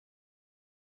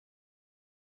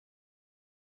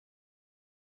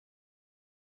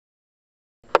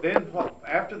then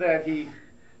after that, he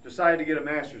decided to get a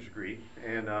master's degree,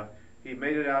 and he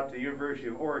made it out to the University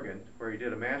of Oregon, where he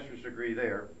did a master's degree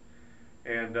there,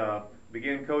 and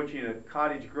began coaching at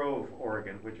Cottage Grove,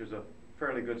 Oregon, which is a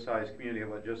fairly good-sized community,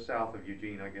 but just south of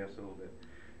Eugene, I guess, a little bit.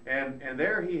 And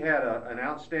there he had an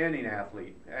outstanding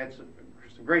athlete. Had some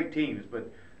great teams,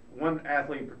 but one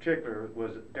athlete in particular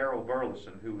was Darrell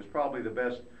Burleson, who was probably the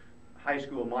best high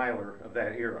school miler of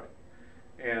that era.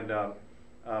 And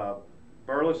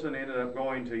Burleson ended up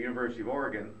going to University of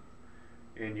Oregon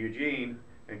in Eugene,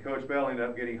 and Coach Bell ended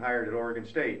up getting hired at Oregon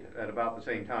State at about the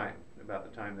same time, about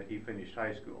the time that he finished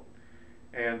high school.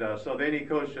 And so then he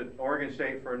coached at Oregon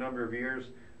State for a number of years.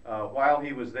 While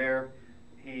he was there,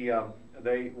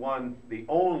 they won the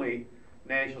only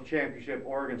national championship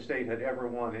Oregon State had ever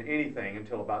won in anything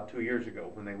until about 2 years ago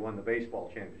when they won the baseball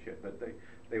championship. But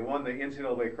they won the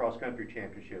NCAA cross-country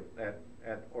championship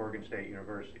at Oregon State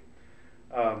University.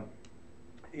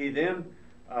 He then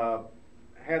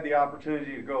had the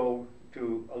opportunity to go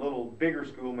to a little bigger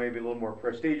school, maybe a little more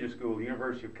prestigious school, the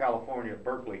University of California at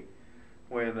Berkeley,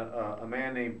 when a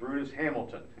man named Brutus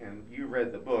Hamilton, and you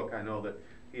read the book, I know that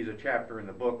he's a chapter in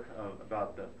the book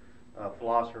about the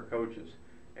philosopher coaches.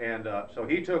 And so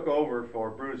he took over for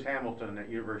Brutus Hamilton at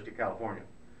University of California,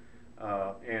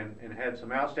 and had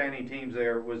some outstanding teams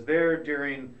there. Was there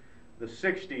during the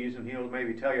 60s, and he'll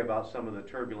maybe tell you about some of the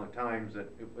turbulent times that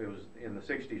it was in the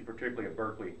 60s, particularly at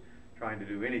Berkeley, trying to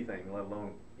do anything, let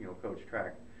alone coach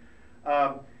track.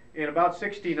 In about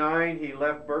 '69, he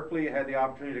left Berkeley, had the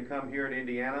opportunity to come here to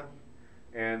Indiana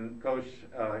and coach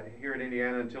here at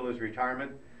Indiana until his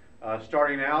retirement.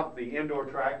 Starting out, the indoor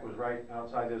track was right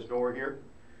outside this door here.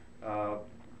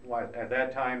 At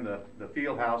that time, the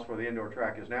field house where the indoor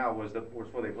track is now was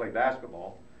where they played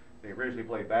basketball. They originally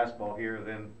played basketball here,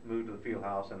 then moved to the field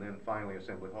house, and then finally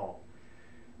Assembly Hall.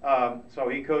 So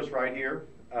he coached right here.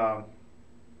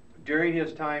 During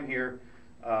his time here,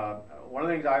 one of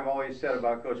the things I've always said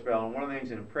about Coach Bell, and one of the things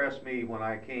that impressed me when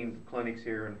I came to clinics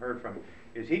here and heard from him,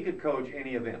 is he could coach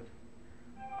any event.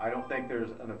 I don't think there's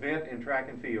an event in track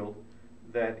and field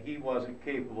that he wasn't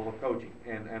capable of coaching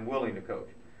and willing to coach.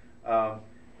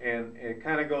 And it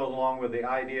kind of goes along with the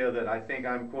idea that I think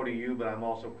I'm quoting you, but I'm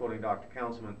also quoting Dr.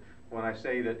 Councilman when I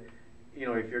say that,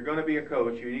 if you're going to be a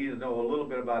coach, you need to know a little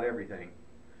bit about everything,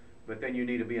 but then you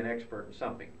need to be an expert in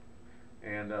something.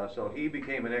 And so he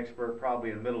became an expert probably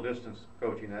in middle distance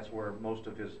coaching. That's where most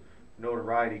of his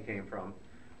notoriety came from.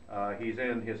 He's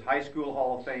in his high school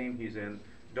Hall of Fame. He's in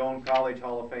Doane College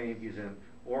Hall of Fame. He's in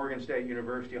Oregon State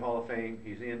University Hall of Fame.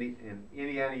 He's in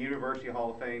Indiana University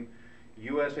Hall of Fame,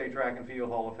 USA Track and Field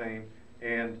Hall of Fame,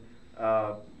 and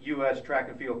US Track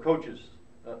and Field Coaches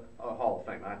Hall of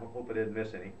Fame. I hope I didn't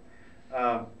miss any.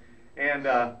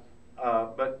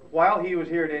 But while he was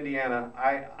here at Indiana,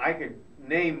 I could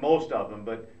name most of them,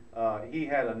 but he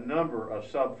had a number of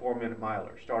sub 4-minute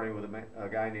milers, starting with a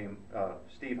guy named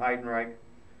Steve Heidenreich,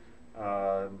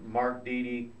 Mark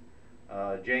Deedy,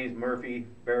 James Murphy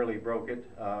barely broke it,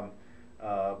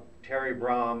 Terry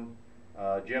Brom,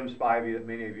 Jim Spivey, that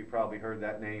many of you probably heard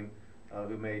that name,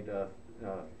 who made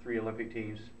 3 Olympic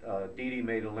teams. Deedy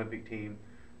made an Olympic team,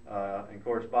 and of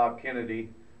course Bob Kennedy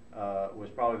was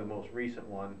probably the most recent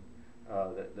one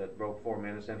that broke 4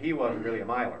 minutes, and he wasn't really a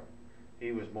miler.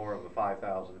 He was more of a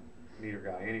 5,000 meter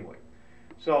guy anyway.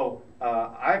 So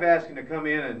I've asked him to come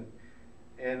in,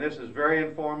 and this is very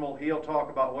informal. He'll talk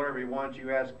about whatever he wants.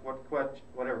 You ask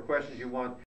whatever questions you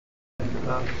want.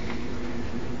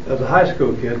 As a high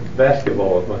school kid,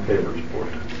 basketball was my favorite sport.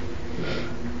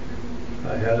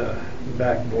 I had a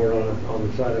backboard on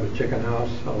the side of a chicken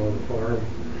house on the farm,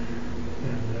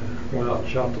 and went out and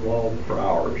shot the ball for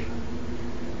hours.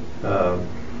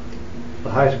 The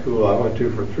high school I went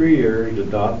to for 3 years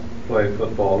did not play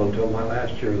football until my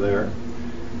last year there.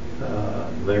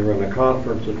 They were in a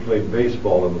conference that played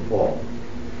baseball in the fall.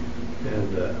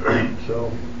 And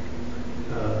so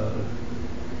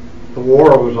the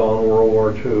war was on, World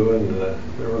War II, and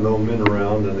there were no men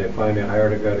around, and they finally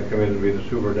hired a guy to come in and be the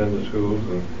superintendent of schools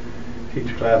and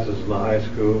teach classes in the high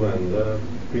school and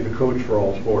be the coach for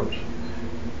all sports.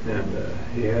 And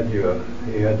he had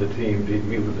the teams. He'd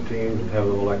meet with the teams and have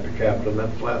them elect a captain.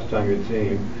 That's the last time you'd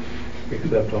seen him,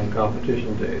 except on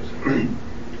competition days.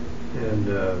 And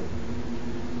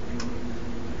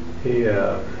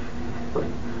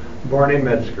Barney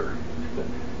Metzger,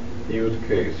 he was the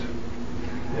case.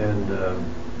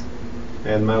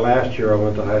 And my last year I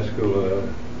went to high school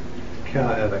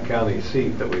at a county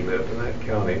seat that we lived in that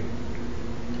county.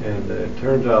 And it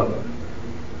turns out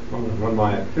when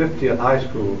my 50th high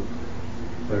school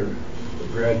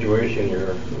graduation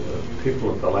year, the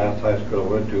people at the last high school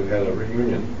I went to had a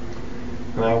reunion.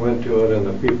 And I went to it, and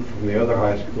the people from the other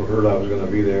high school heard I was going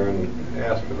to be there and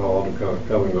asked if I wanted to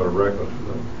come and go to breakfast with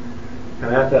them.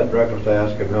 And at that breakfast, I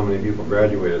asked them how many people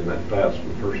graduated in that class from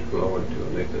the first school I went to,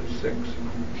 and they said 6.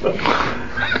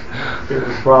 It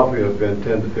would probably have been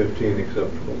 10 to 15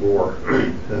 except for the war.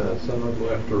 Some of them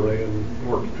left early and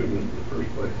weren't students in the first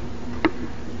place.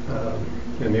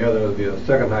 And the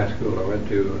second high school I went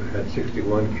to had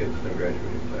 61 kids in the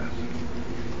graduating class.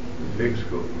 Big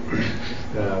school.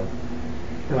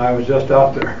 And I was just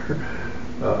out there.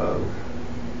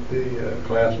 The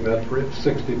class met for its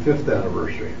 65th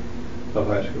anniversary of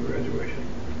high school graduation.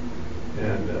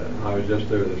 And I was just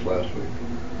there this last week.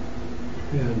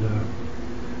 And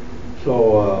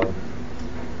so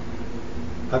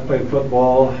I played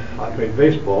football, I played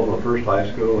baseball in the first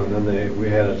high school, and then we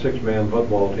had a 6-man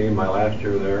football team my last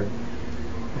year there.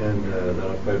 And then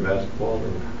I played basketball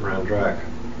and ran track.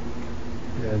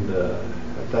 And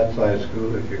at that size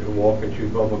school, if you could walk and chew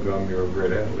bubble gum, you were a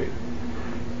great athlete.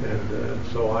 And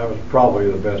so I was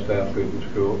probably the best athlete in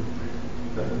school.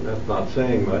 That's not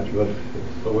saying much, but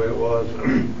it's the way it was.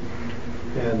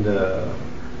 And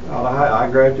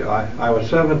I was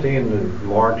 17 in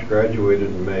March, graduated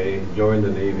in May, joined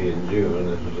the Navy in June.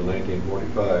 This was in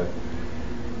 1945,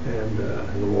 and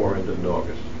the war ended in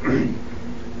August.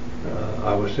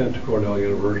 I was sent to Cornell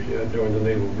University. I joined the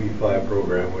Naval B-5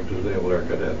 program, which is Naval Air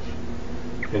Cadets,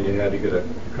 and you had to get a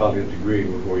college degree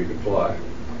before you could fly.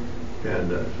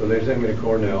 And so they sent me to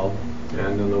Cornell,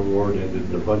 and then the war ended,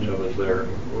 and a bunch of us there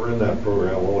were in that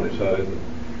program all decided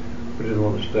we didn't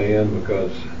want to stay in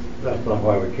because that's not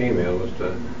why we came in, was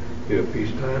to do a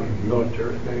peacetime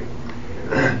military thing.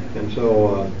 And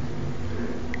so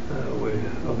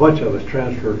a bunch of us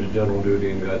transferred to general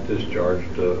duty and got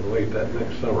discharged late that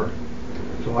next summer.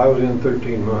 So I was in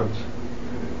 13 months,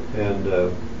 and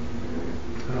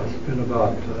I spent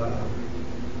about,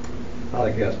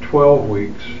 I guess, 12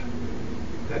 weeks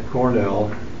at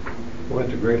Cornell. Went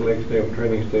to Great Lakes Naval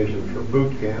Training Station for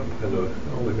boot camp, and the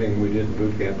only thing we did in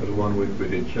boot camp was 1 week we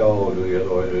did chow duty,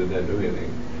 otherwise we didn't do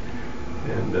anything.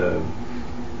 And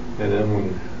then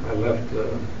when I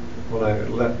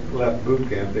left boot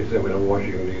camp, they sent me to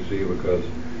Washington D.C. because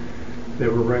they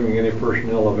were bringing any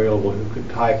personnel available who could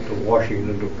type to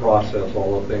Washington to process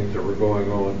all the things that were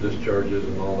going on, discharges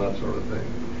and all that sort of thing.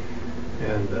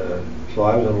 And so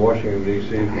I was in Washington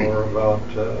D.C. for about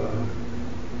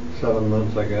 7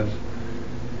 months, I guess.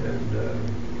 And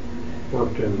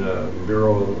worked in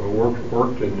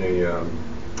worked in the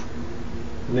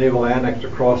naval annex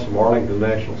across from Arlington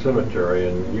National Cemetery,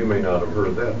 and you may not have heard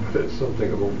of that, but it's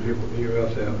something that old people in the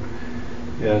U.S. have.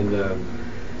 And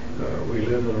we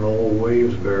lived in an old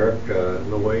Waves barrack,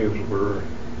 and the Waves were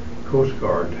Coast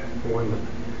Guard women,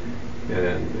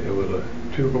 and it was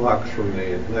 2 blocks from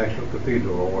the National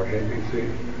Cathedral in Washington D.C.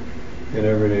 And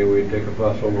every day we'd take a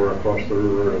bus over across the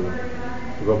river and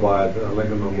go by the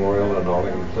Lincoln Memorial and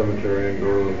Arlington Cemetery and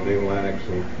go to the Naval Annex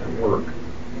and work.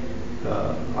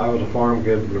 I was a farm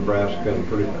kid in Nebraska and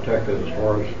pretty protected as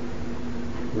far as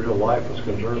real life was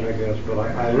concerned, I guess. But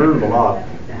I learned a lot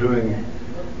going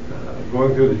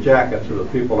through the jackets of the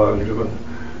people I was doing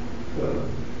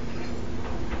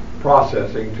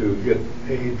processing to get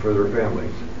aid for their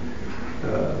families.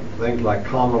 Things like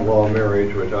common law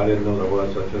marriage, which I didn't know there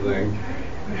was such a thing.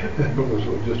 It was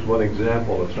just one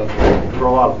example of something. There were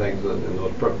a lot of things in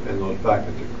those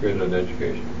packets that created an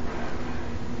education.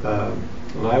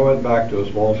 And I went back to a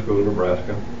small school in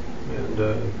Nebraska, and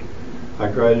I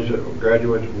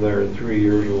graduated from there in 3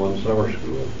 years in one summer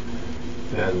school.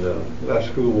 And left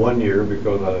school 1 year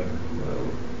because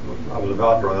I was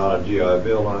about to run out of GI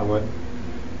Bill, and I went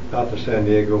out to San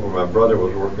Diego where my brother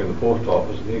was working in the post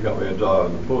office, and he got me a job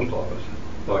in the post office.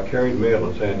 So I carried mail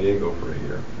in San Diego for a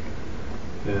year.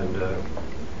 And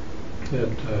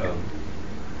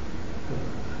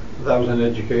that was an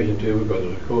education too, because it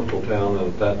was a coastal town, and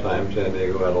at that time San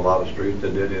Diego had a lot of streets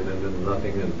that did in and did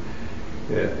nothing, and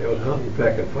it was hunt and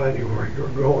peck and finding where you were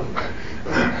going.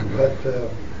 But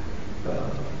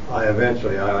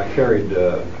I carried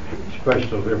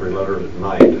special delivery letters at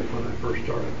night when I first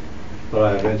started, but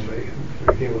I eventually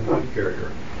became a foot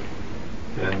carrier.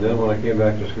 And then when I came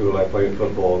back to school, I played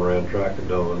football and ran track at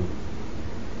Doman.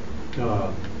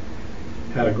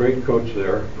 Had a great coach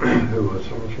there who was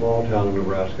from a small town in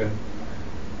Nebraska,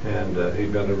 and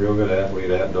he'd been a real good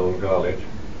athlete at Doman College,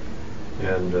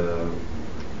 and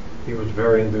he was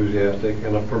very enthusiastic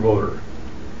and a promoter.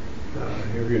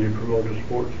 He really promoted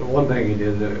sports. So one thing he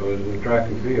did was in track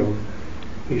and field,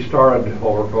 he started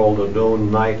what were called the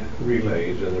Doan Night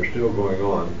Relays, and they're still going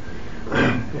on.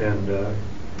 And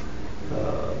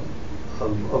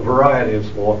a variety of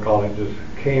small colleges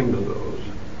came to those.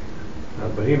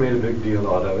 But he made a big deal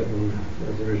out of it, and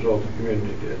as a result, the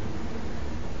community did.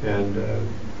 And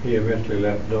he eventually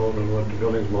left Doane and went to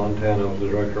Billings, Montana, was the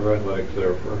director of athletics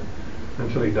there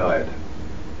until he died.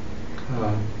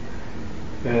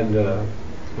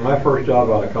 My first job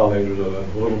out of college was at a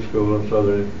little school in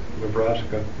southern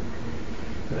Nebraska.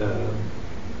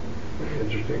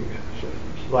 Interesting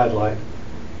sidelight.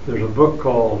 There's a book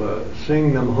called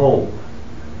Sing Them Home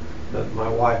that my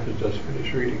wife has just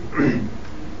finished reading.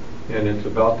 And it's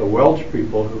about the Welsh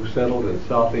people who settled in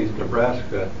southeast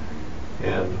Nebraska,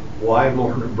 and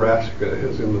Wymore, Nebraska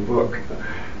is in the book,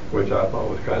 which I thought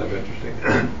was kind of interesting.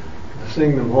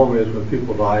 Sing Them Home is when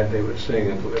people died, they would sing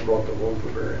until they brought them home for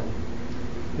burial.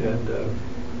 And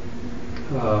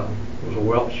it was a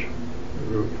Welsh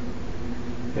group.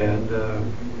 And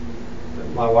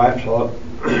my wife taught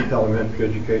elementary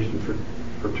education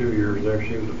for 2 years there.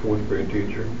 She was a 4th grade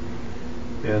teacher.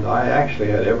 And I actually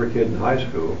had every kid in high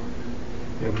school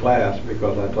in class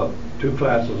because I taught 2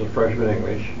 classes of freshman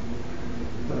English,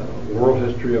 world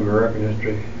history, American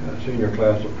history, senior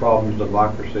class of problems,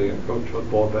 democracy, and coach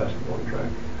football, basketball, and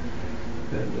track.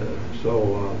 And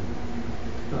so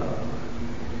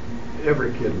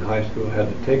every kid in high school had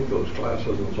to take those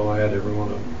classes, and so I had every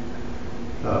one of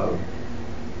them.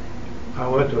 I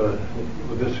went to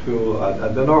this school.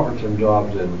 I'd been offered some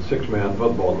jobs in 6-man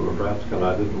football in Nebraska, and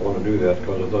I didn't want to do that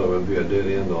because I thought it would be a dead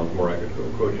end on where I could go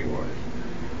coaching-wise.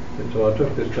 And so I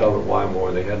took this job at Wymore,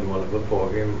 and they hadn't won a football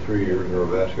game in 3 years or a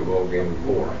basketball game in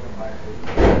 4.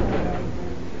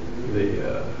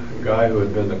 The guy who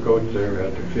had been the coach there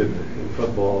had the kid in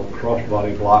football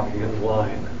crossbody blocking in the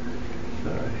line.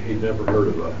 He'd never heard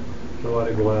of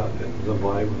somebody going out and hitting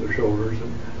somebody with their shoulders.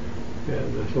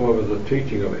 And so it was a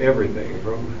teaching of everything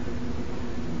from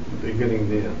beginning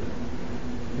to end.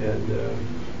 And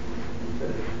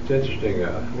it's interesting,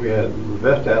 we had the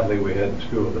best athlete we had in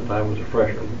school at the time was a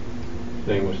freshman. His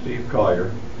name was Steve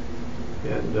Collier.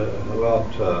 And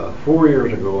about 4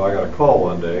 years ago, I got a call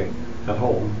one day at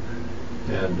home,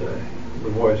 and the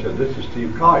boy said, "This is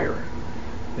Steve Collier."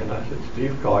 And I said,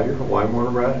 "Steve Collier from Wymore,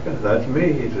 Nebraska?" "That's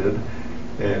me," he said.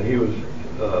 And he was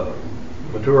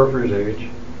mature for his age,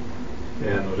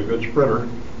 and was a good sprinter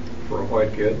for a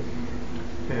white kid,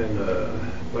 and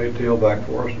played tailback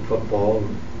for us in football,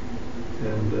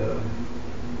 and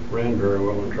ran very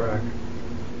well in track.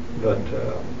 But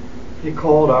he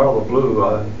called out of the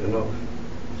blue,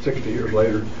 60 years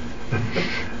later,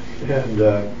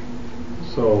 and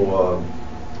so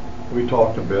we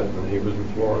talked a bit, and he was in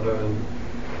Florida,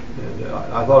 and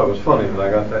I thought it was funny that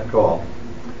I got that call.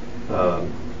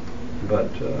 But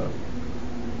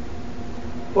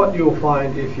what you'll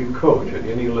find if you coach at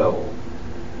any level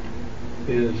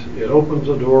is it opens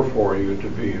the door for you to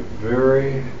be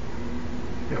very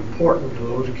important to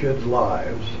those kids'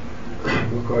 lives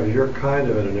because you're kind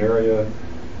of in an area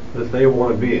that they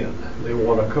want to be in. They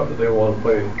want to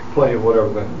play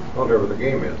whatever the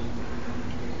game is.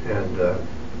 And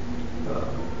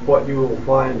what you will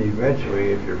find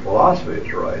eventually, if your philosophy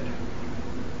is right,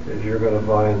 is you're going to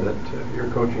find that you're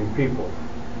coaching people,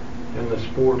 and the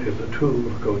sport is a tool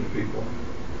to coach people.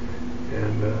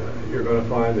 And you're going to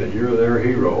find that you're their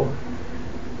hero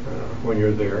when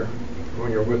you're there,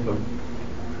 when you're with them,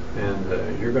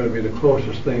 and you're going to be the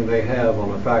closest thing they have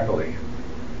on the faculty.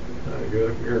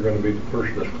 You're going to be the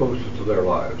person that's closest to their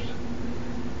lives.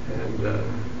 And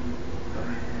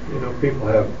people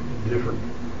have different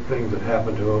things that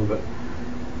happen to them, but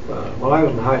when I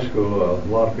was in high school, a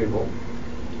lot of people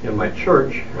in my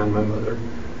church and my mother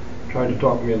tried to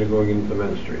talk me into going into the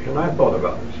ministry, and I thought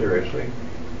about it seriously.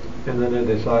 And then I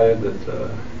decided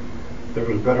that there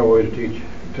was a better way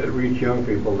to reach young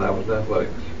people, and that was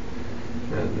athletics.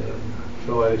 And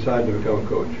so I decided to become a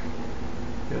coach.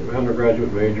 And my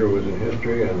undergraduate major was in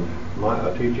history, and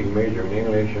a teaching major in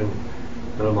English, and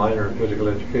a minor in physical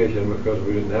education because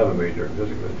we didn't have a major in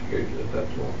physical education at that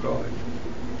small college.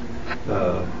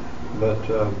 But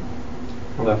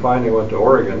when I finally went to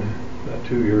Oregon,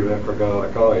 2 years after I got out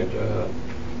of college,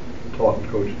 taught and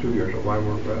coached 2 years at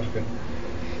Wymore, Nebraska.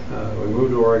 We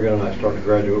moved to Oregon, and I started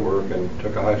graduate work and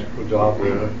took a high school job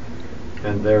there.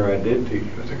 And there I did teach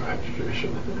physical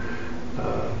education.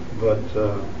 But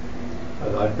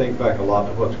I think back a lot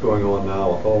to what's going on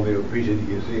now with all the obesity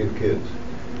you see in kids.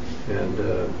 And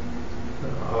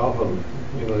I often,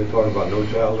 they talk about No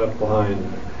Child Left Behind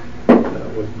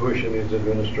with Bush and his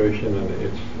administration, and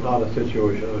it's not a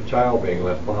situation of a child being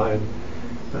left behind.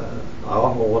 I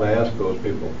often want to ask those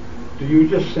people, do you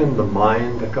just send the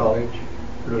mind to college,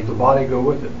 or does the body go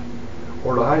with it,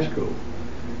 or to high school?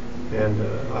 And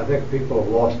I think people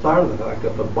have lost sight of the fact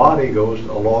that the body goes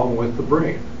along with the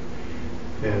brain.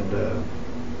 And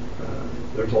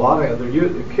there's a lot of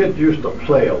the kids used to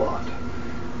play a lot,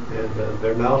 and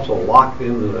they're now so locked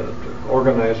into the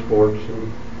organized sports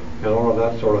and all of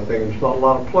that sort of thing. There's not a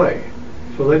lot of play,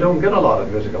 so they don't get a lot of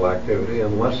physical activity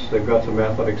unless they've got some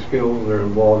athletic skills and they're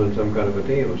involved in some kind of a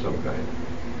team of some kind.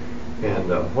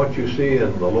 And what you see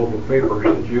in the local papers,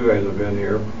 since you guys have been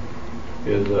here,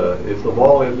 is if the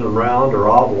ball isn't round or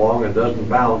oblong and doesn't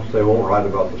bounce, they won't write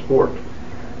about the sport.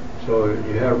 So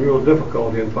you have real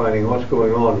difficulty in finding what's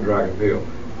going on in track and field.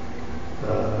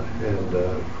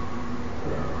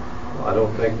 I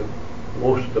don't think that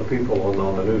most of the people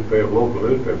on the newspaper, local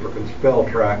newspaper, can spell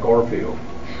track or field.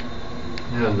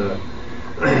 And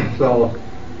so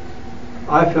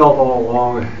I felt all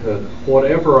along that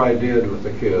whatever I did with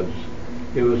the kids,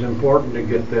 it was important to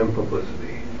get them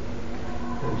publicity.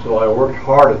 And so I worked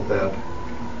hard at that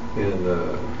in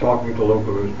talking to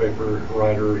local newspaper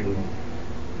writers,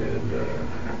 and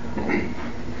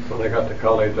when I got to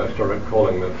college, I started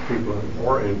calling the people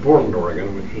in Portland,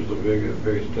 Oregon, which is the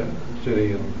biggest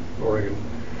city in Oregon,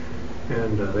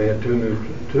 and they had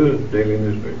two daily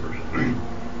newspapers.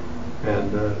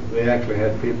 And they actually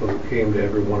had people who came to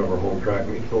every one of our home track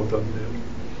meets, both of them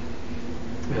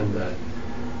did. And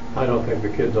I don't think the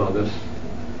kids on this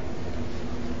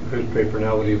newspaper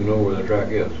now would even know where the track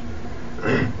is.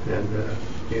 And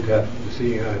you'd have to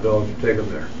see how dogs would take them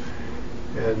there.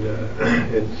 And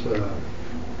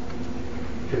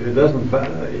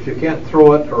if you can't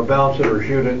throw it or bounce it or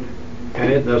shoot it,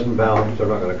 and it doesn't bounce, they're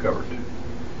not going to cover it.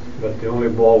 But the only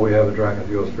ball we have in track and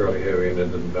field is fairly heavy, and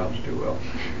it doesn't bounce too well,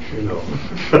 you know.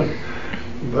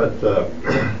 But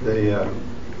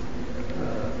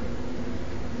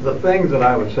the thing that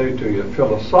I would say to you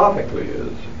philosophically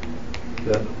is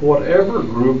that whatever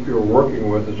group you're working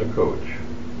with as a coach,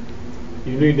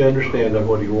 you need to understand that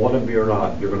whether you want to be or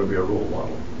not, you're going to be a role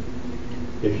model.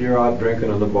 If you're out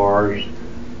drinking in the bars,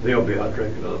 they'll be out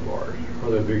drinking in the bars, or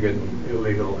they'll be getting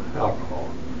illegal alcohol,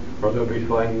 or they'll be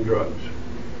finding drugs.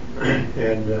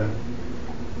 And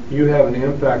you have an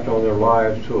impact on their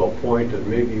lives to a point that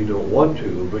maybe you don't want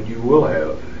to, but you will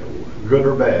have, good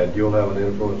or bad, you'll have an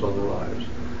influence on their lives.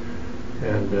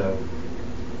 And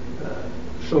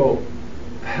so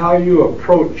how you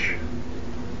approach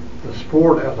the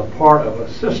sport as a part of a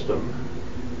system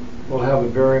will have a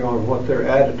bearing on what their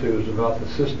attitudes about the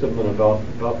system and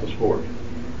about the sport.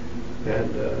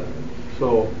 And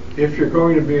so if you're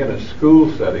going to be in a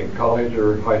school setting, college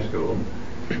or high school,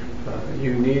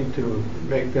 you need to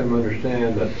make them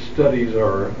understand that studies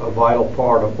are a vital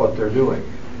part of what they're doing.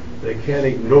 They can't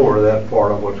ignore that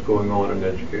part of what's going on in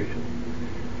education.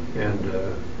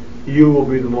 And you will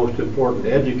be the most important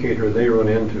educator they run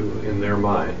into in their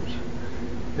minds.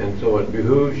 And so it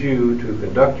behooves you to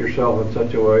conduct yourself in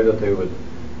such a way that they would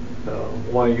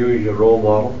want to use your role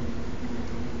model.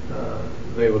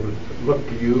 They would look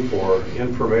to you for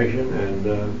information and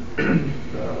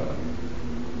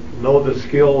know the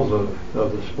skills of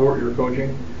the sport you're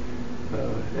coaching.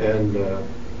 And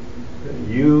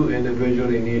you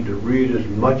individually need to read as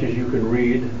much as you can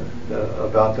read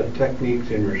about the techniques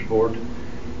in your sport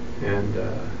and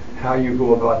how you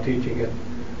go about teaching it,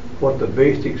 what the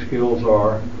basic skills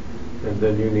are, and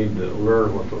then you need to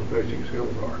learn what those basic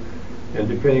skills are. And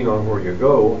depending on where you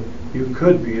go, you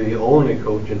could be the only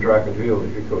coach in track and field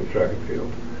if you coach track and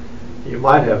field. You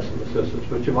might have some assistants,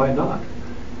 but you might not.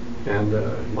 And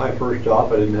my first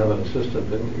job, I didn't have an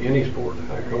assistant in any sport.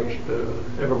 I coached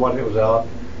everybody that was out,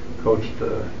 coached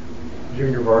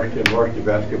junior varsity and varsity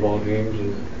basketball teams,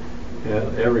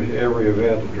 and every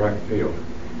event in track and field.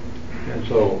 And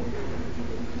so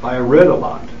I read a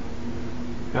lot.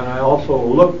 And I also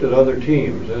looked at other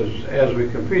teams as we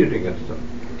competed against them.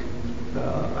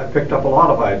 I picked up a lot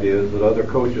of ideas that other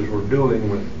coaches were doing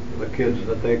with the kids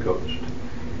that they coached.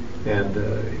 And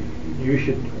you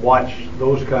should watch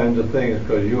those kinds of things,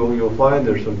 because you'll find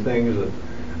there's some things that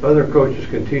other coaches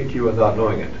can teach you without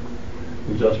knowing it,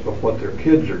 just by what their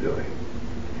kids are doing.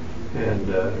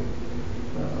 And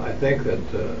I think that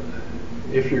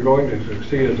if you're going to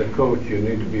succeed as a coach, you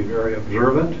need to be very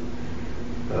observant.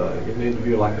 You need to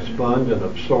be like a sponge and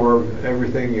absorb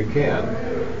everything you can.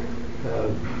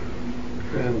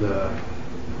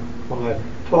 When I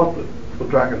taught the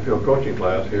track and field coaching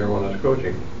class here when I was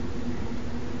coaching,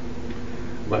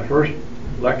 my first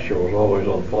lecture was always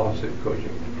on philosophy of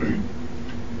coaching.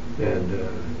 And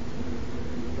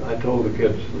I told the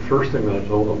kids, the first thing that I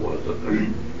told them was that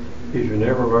if you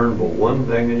never learn but one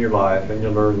thing in your life and you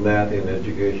learn that in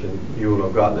education, you will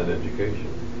have gotten an education.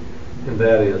 And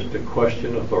that is to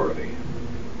question authority.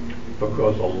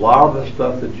 Because a lot of the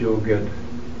stuff that you'll get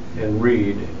and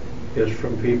read is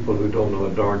from people who don't know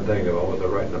a darn thing about what they're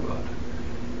writing about.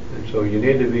 And so you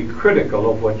need to be critical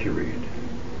of what you read.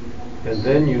 And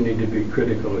then you need to be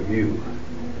critical of you.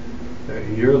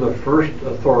 You're the first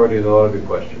authority that ought to be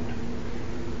questioned.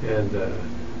 And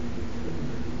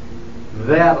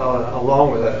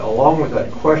along with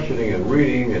that questioning and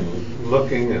reading and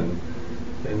looking and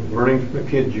learning from the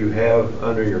kids you have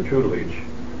under your tutelage,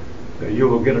 you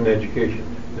will get an education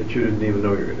that you didn't even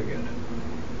know you were going to get.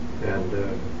 And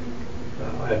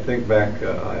I think back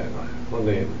when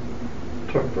they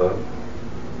took the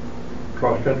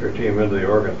cross-country team into the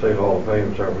Oregon State Hall of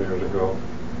Fame several years ago,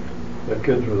 the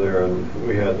kids were there, and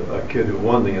we had a kid who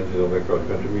won the NCAA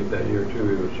cross-country meet that year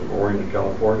too. He was from Orange,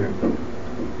 California.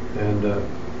 And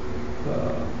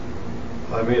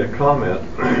I made a comment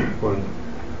when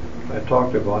I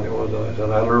talked about it. I said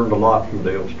I learned a lot from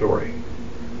Dale's story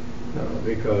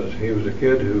because he was a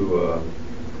kid who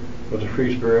was a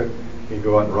free spirit. He'd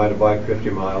go out and ride a bike 50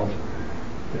 miles.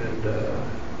 And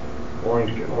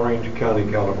Orange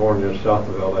County, California is south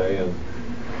of LA and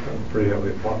pretty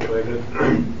heavily populated.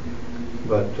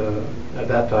 But at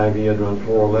that time he had run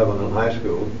 4:11 in high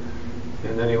school,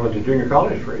 and then he went to junior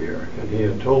college for a year. And he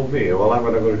had told me, well, I'm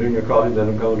going to go to junior college, then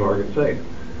I'm going to Oregon State.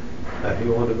 He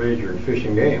wanted to major in fish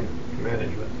and game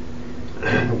management.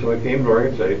 And so he came to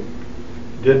Oregon State,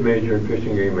 did major in fish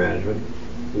and game management,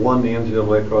 won the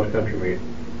NCAA cross-country meet.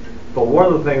 But one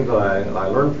of the things that I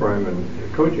learned from him in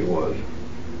coaching was,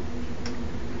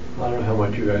 I don't know how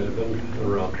much you guys have been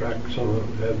around track, some of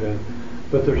them have been,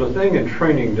 but there's a thing in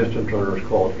training distance runners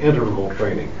called interval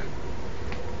training.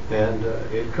 And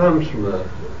it comes from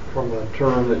the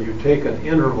term that you take an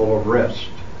interval of rest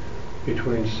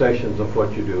between sessions of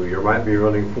what you do. You might be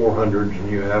running 400s and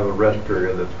you have a rest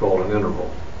period that's called an interval.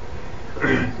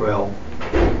 Well,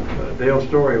 Dale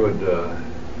Story would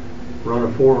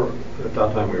run at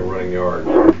that time we were running yards.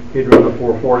 He'd run a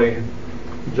 440,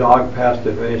 jog past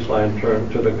the finish line, turn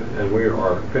to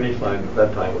our finish line at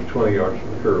that time was 20 yards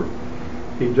from the curve.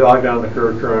 He'd jog down the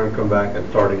curve, turn, and come back and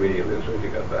start immediately as soon as he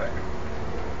got back.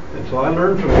 And so I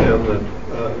learned from him that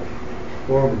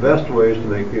one of the best ways to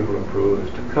make people improve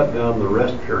is to cut down the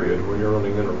rest period when you're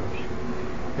running intervals.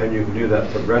 And you can do that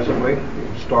progressively. You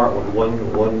can start with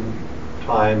one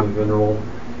time of interval,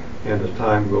 and as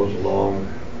time goes along,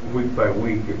 week by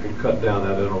week, you can cut down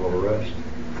that interval of rest.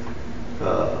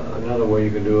 Another way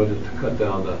you can do it is to cut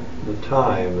down the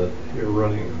time that you're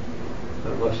running.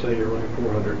 Let's say you're running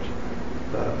 400s.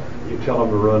 You tell them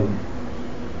to run,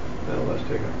 let's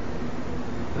take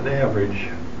an average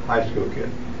high school kid.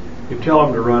 You tell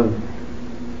them to run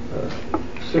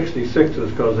 66s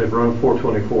because they've run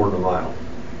 4:24 in a mile.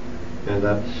 And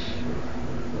that's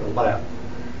a lap.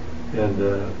 And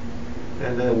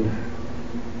then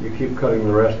you keep cutting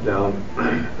the rest down.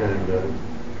 And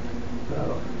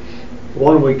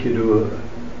 1 week you do,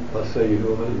 let's say you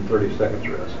do a minute and 30 seconds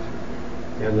rest.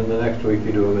 And then the next week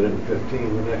you do a minute and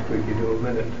 15. The next week you do a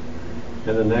minute.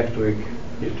 And the next week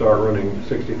you start running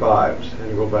 65s and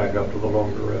you go back up to the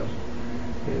longer rest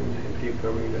and keep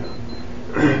coming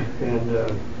down. And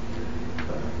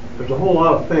there's a whole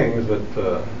lot of things that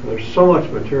there's so much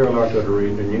material out there to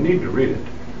read, and you need to read it.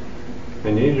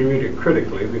 And you need to read it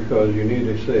critically because you need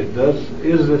to say,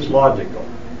 is this logical?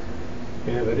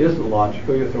 And if it isn't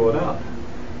logical, you throw it out.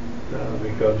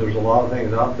 Because there's a lot of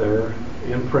things out there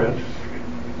in print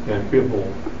and people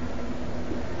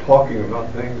talking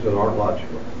about things that aren't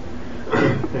logical.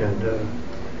 And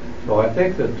so I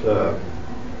think that,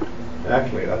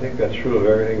 I think that's true of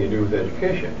everything you do with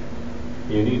education.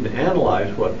 You need to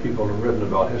analyze what people have written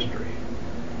about history.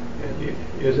 And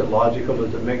is it logical?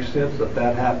 Does it make sense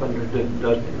that happened, or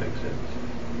doesn't it make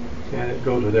sense? And it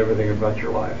goes with everything about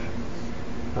your life.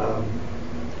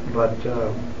 But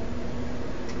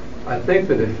I think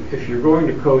that if you're going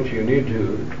to coach, you need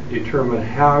to determine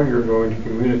how you're going to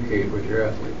communicate with your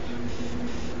athletes.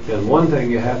 And one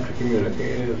thing you have to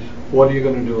communicate is, what are you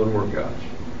going to do in workouts?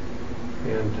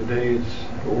 And today's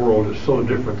world is so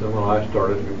different than when I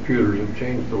started. Computers have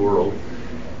changed the world.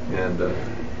 And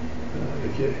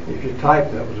if you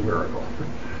type, that was a miracle.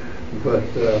 But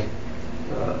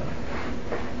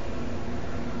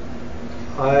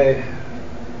I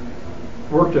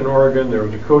worked in Oregon. There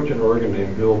was a coach in Oregon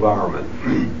named Bill Bowerman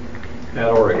at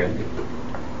Oregon,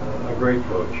 a great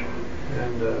coach.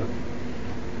 And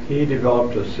he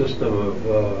developed a system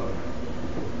of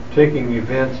taking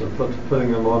events and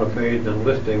putting them on a page and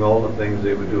listing all the things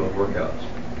they would do in workouts.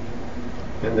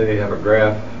 And then he'd have a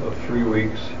graph of 3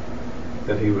 weeks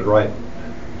that he would write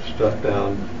stuff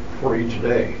down for each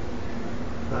day.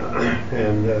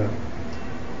 And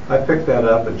I picked that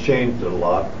up and changed it a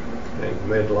lot and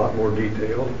made it a lot more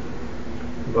detailed.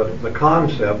 But the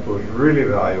concept was really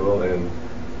valuable in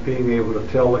being able to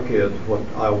tell the kids what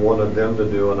I wanted them to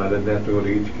do, and I didn't have to go to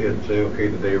each kid and say, okay,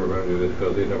 today we're going to do this,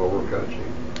 because they'd have a workout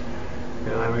sheet.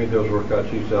 And I made those workout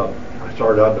sheets out. I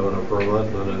started out doing them for a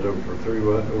month, and then I did them for 3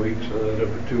 weeks, and then I did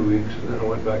them for 2 weeks, and then I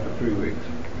went back to 3 weeks.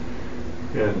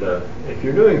 And if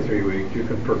you're doing 3 weeks, you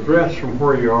can progress from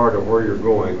where you are to where you're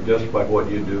going just by what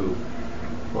you do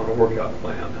on a workout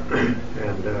plan.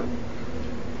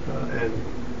 and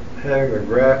having a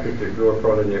graphic that go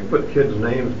across, and you put kids'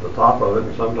 names at the top of it,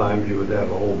 and sometimes you would have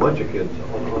a whole bunch of kids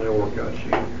on a workout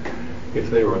sheet if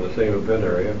they were in the same event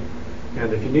area.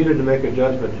 And if you needed to make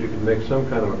adjustments, you could make some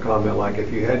kind of a comment, like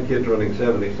if you had kids running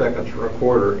 70 seconds for a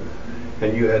quarter,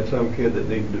 and you had some kid that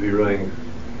needed to be running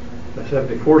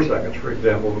 74 seconds, for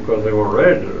example, because they weren't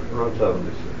ready to run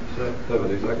 70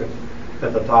 seconds.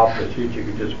 At the top of the sheet, you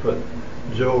could just put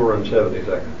Joe run 70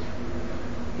 seconds.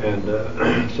 And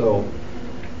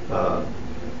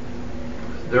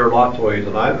there are lots of ways.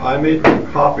 And I made some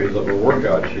copies of a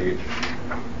workout sheet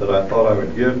that I thought I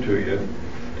would give to you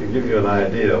to give you an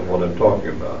idea of what I'm talking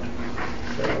about.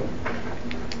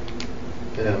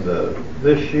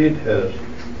 This sheet has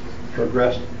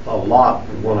progressed a lot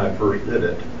from when I first did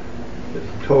it.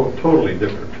 It's totally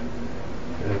different.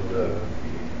 And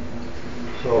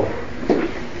so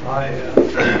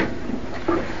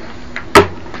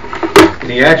and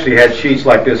he actually had sheets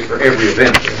like this for every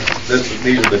event.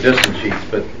 These are the distance sheets,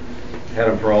 but had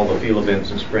them for all the field events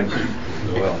and sprints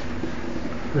as well.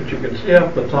 But you can see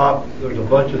up the top, there's a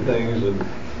bunch of things. And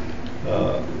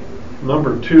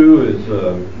number 2 is,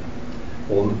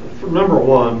 well, for number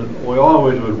 1, we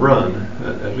always would run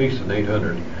at least an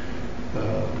 800,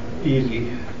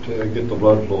 easy to get the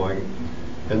blood flowing.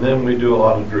 And then we do a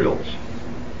lot of drills.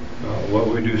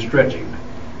 We do stretching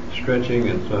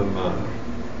and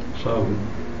some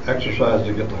exercise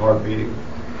to get the heart beating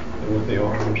with the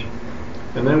arms.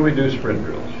 And then we do sprint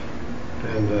drills.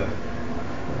 And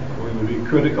we would be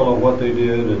critical of what they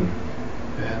did, and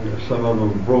some of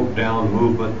them broke down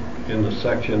movement in the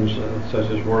sections, such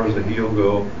as where does the heel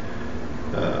go,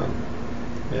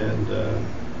 and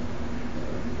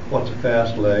what's a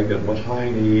fast leg, and what's high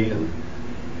knee, and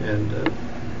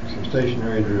some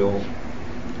stationary drills,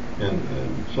 and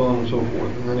so on and so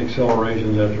forth. And then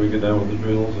accelerations after we get done with the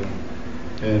drills,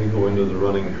 and go into the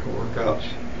running workouts.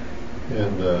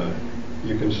 And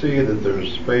you can see that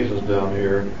there's spaces down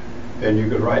here, and you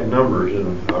could write numbers.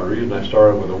 And the reason I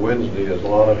started with a Wednesday is a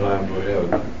lot of times we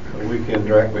have a weekend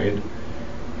track meet,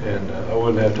 and I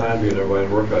wouldn't have time to get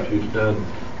everybody's workout sheets done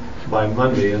by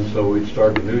Monday, and so we'd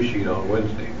start the new sheet on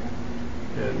Wednesday.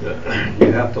 And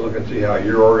you have to look and see how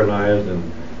you're organized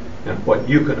and what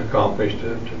you can accomplish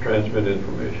to transmit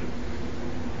information.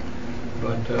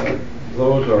 But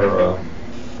those are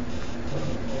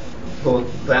so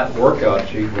that workout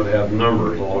sheet would have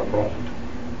numbers all across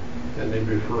it, and they'd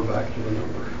refer back to the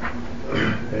number.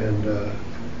 And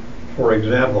for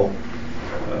example,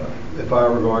 if I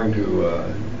were going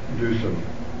to do some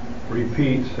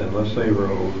repeats, and let's say we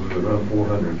would run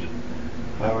 400s,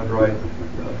 I would write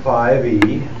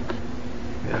 5E,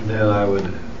 and then I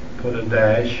would put a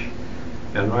dash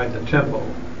and write the tempo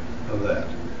of that.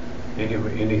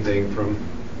 Anything from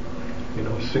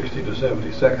 60 to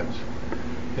 70 seconds.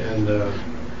 And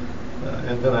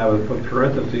then I would put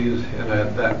parentheses, and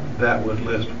that would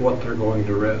list what they're going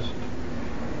to rest.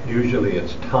 Usually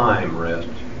it's time rest,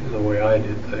 the way I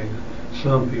did things.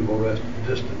 Some people rest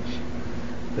distance.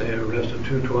 They rest at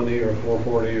 220 or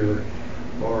 440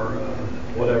 or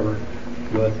whatever.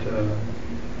 But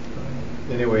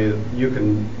anyway, you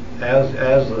can, as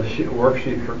the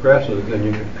worksheet progresses, then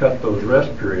you can cut those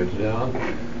rest periods down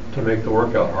to make the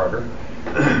workout harder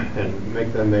and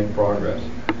make them make progress.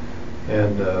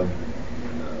 And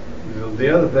the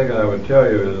other thing I would tell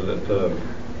you is that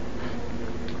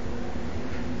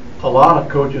a lot of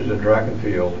coaches in track and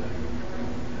field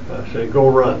say go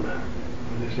run.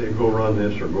 They say go run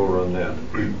this or go run that.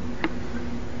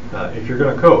 If you're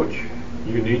going to coach,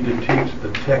 you need to teach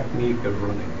the technique of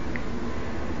running,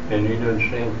 and you need to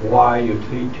understand why you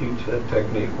teach that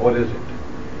technique. What is it?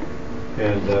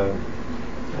 And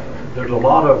there's a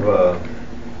lot of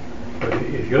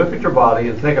if you look at your body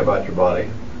and think about your body,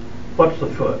 what's the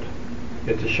foot?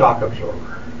 It's a shock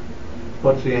absorber.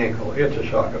 What's the ankle? It's a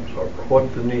shock absorber.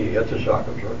 What's the knee? It's a shock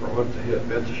absorber. What's the hip?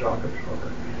 It's a shock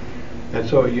absorber. And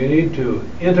so you need to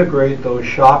integrate those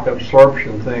shock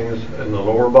absorption things in the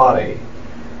lower body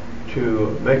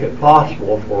to make it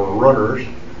possible for runners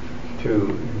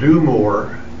to do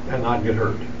more and not get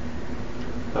hurt.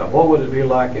 Now, what would it be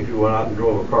like if you went out and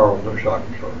drove a car with no shock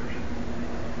absorbers?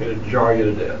 It'd jar you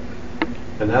to death.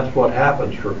 And that's what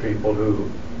happens for people who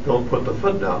don't put the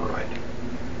foot down right.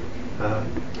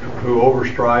 who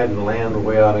overstride and land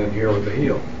way out in here with the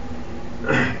heel.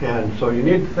 And so you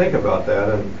need to think about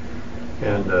that.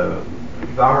 And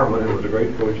Bowerman, who was a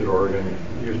great coach at Oregon,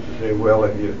 used to say, well,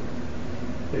 if you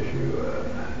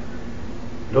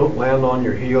don't land on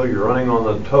your heel, you're running on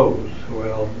the toes.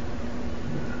 Well,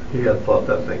 he had thought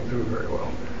that thing through very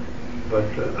well. But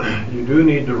you do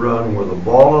need to run where the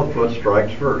ball of the foot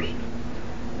strikes first.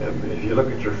 And if you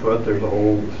look at your foot, there's a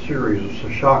whole series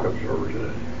of shock absorbers in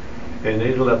it. And you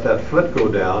need to let that foot go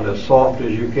down as soft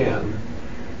as you can.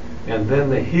 And then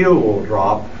the heel will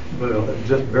drop, but it'll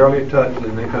just barely touch,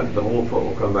 and then the whole foot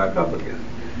will come back up again.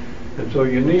 And so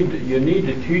you need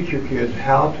to teach your kids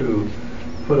how to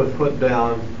put a foot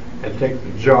down and take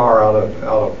the jar out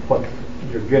of what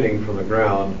you're getting from the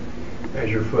ground as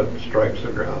your foot strikes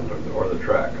the ground or the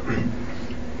track.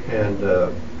 And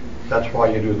that's why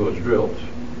you do those drills.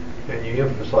 And you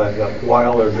emphasize that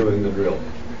while they're doing the drill.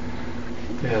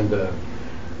 And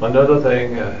another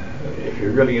thing, if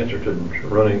you're really interested in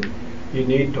running, you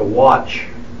need to watch.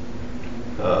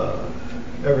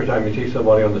 Every time you see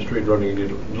somebody on the street running, you need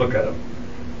to look at them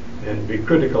and be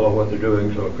critical of what they're doing,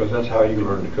 because that's how you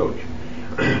learn to coach.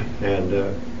 And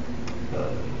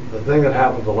the thing that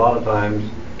happens a lot of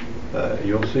times,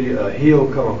 you'll see a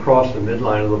heel come across the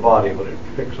midline of the body when it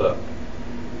picks up,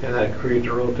 and that creates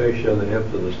a rotation in the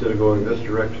hips, and instead of going this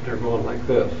direction, they're going like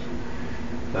this.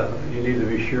 You need to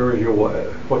be sure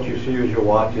what you see as you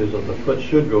watch is that the foot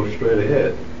should go straight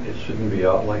ahead. It shouldn't be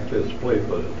out like this,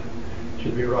 play-footed. It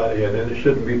should be right ahead, and it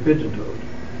shouldn't be pigeon-toed,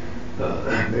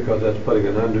 because that's putting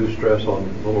an undue stress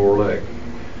on the lower leg.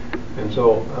 And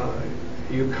so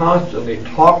you constantly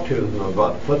talk to them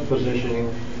about foot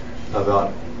positioning,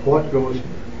 about what goes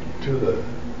to the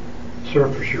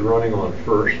surface you're running on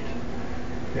first,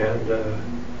 and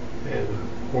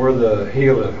where the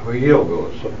heel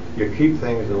goes. So you keep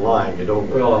things in line. You don't.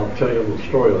 Well, I'll tell you a little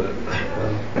story of it.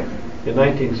 In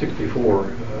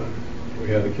 1964, we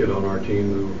had a kid on our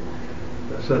team who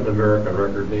set an American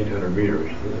record in 800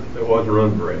 meters. It wasn't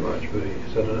run very much, but he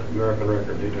set an American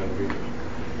record in 800 meters.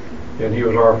 And he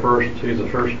was he's the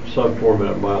first sub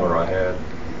 4-minute miler I had.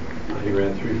 He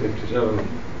ran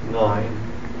 3:57.9,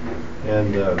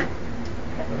 and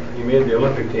he made the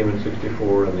Olympic team in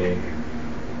 '64 in the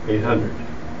 800.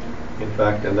 In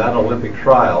fact, in that Olympic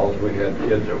trials, we had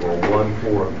kids that were 1,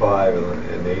 4, and 5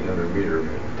 in the 800 meter,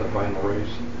 the final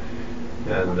race.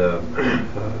 And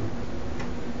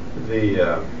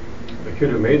the kid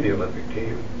who made the Olympic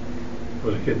team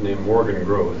was a kid named Morgan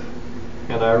Groth.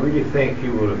 And I really think he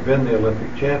would have been the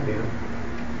Olympic champion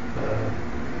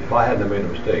if I hadn't made a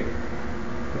mistake.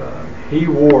 He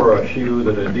wore a shoe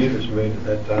that Adidas made at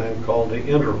that time called the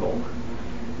Interval,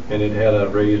 and it had a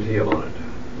raised heel on it,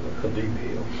 a deep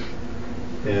heel.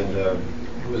 And it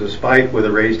was a spike with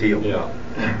a raised heel. Yeah,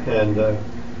 and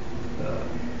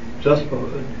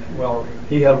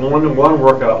he had one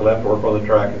workout left, work on the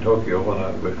track in Tokyo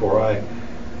before I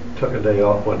took a day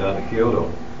off, went down to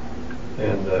Kyoto,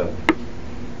 and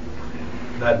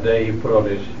that day he put on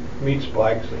his meat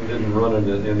spikes and didn't run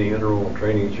in the interval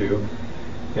training shoe,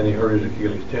 and he hurt his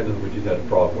Achilles tendon, which he'd had a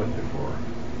problem with before.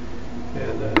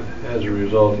 And as a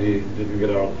result, he didn't get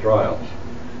out of the trials.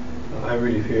 I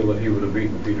really feel that he would have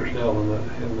beaten Peter Snell in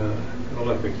the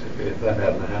Olympics if that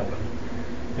hadn't happened.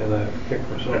 And I kicked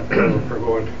myself for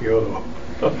going to Kyoto.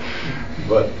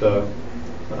 But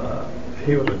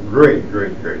he was a great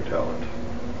talent.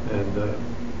 And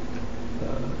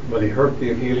but he hurt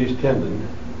the Achilles tendon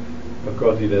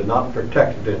because he did not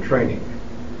protect it in training.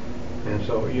 And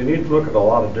so you need to look at a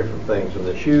lot of different things, and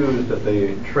the shoes that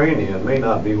they train in may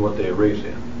not be what they race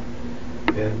in.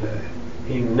 And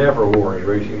he never wore his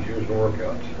racing shoes in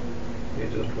workouts. He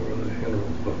just wore the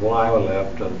intervals. But when I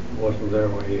left and wasn't there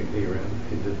when he ran,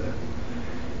 he did that.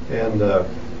 And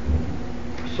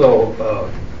so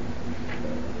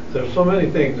there's so many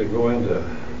things that go into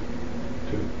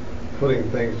putting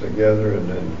things together. And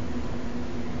then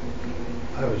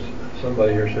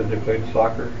somebody here said they played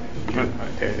soccer.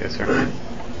 Yes, sir.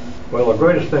 Well, the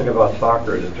greatest thing about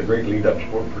soccer is it's a great lead-up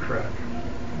sport for track.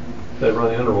 They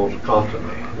run intervals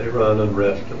constantly. They run and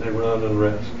rest, and they run and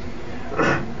rest.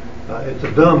 It's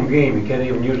a dumb game. You can't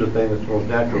even use a thing that's most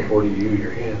natural for you to use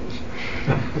your hands.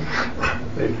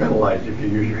 They penalize you if you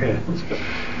use your hands.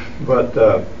 But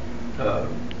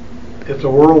it's a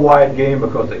worldwide game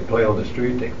because they can play on the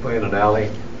street, they can play in an alley,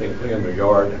 they can play in the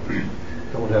yard.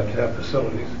 Don't have to have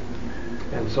facilities.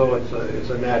 And so it's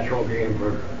a natural game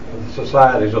for the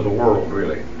societies of the world,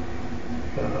 really.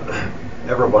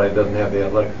 Everybody doesn't have the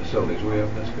athletic facilities we have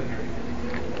in this country.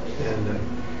 And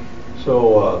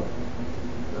so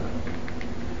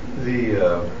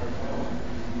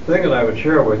thing that I would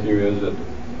share with you is that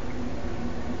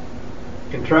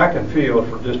in track and field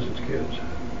for distance kids,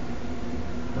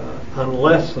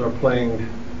 unless they're playing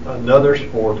another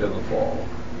sport in the fall,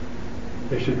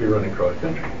 they should be running cross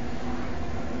country,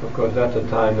 because that's a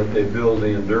time that they build the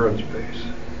endurance base.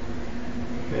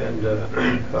 And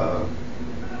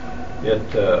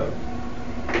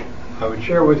I would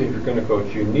share with you, if you're going to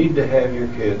coach, you need to have your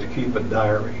kids keep a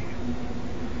diary.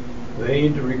 They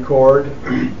need to record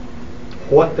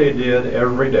what they did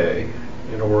every day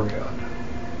in a workout,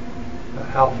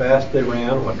 how fast they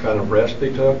ran, what kind of rest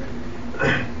they took,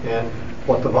 and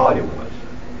what the volume was.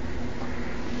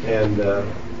 And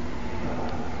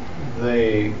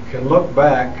they can look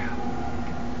back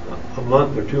a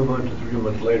month or 2 months or 3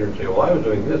 months later and say, well, I was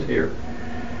doing this here.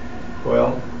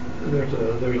 Well, there's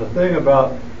a thing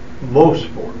about most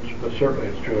sports, but certainly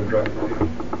it's true in track and field.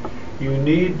 You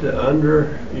need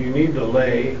to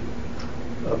lay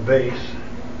a base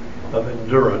of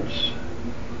endurance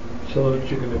so that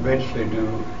you can eventually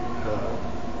do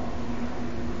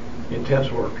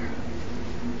intense work.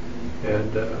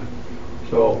 And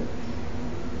so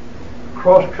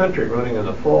cross-country running in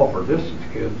the fall for distance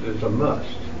kids is a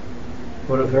must.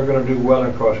 But if they're going to do well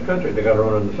in cross-country, they got to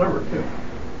run in the summer too.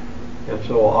 And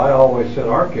so I always sent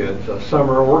our kids a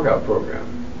summer workout program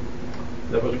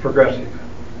that was progressive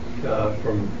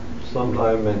from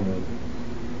sometime in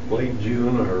late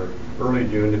June or early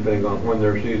June, depending on when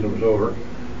their season was over,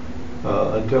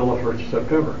 until the 1st of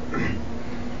September.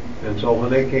 And so when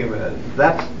they came in,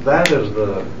 that is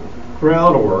the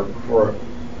groundwork for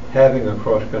having a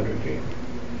cross-country team,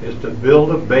 is to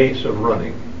build a base of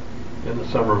running in the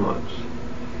summer months.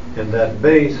 And that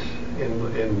base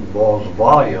involves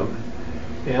volume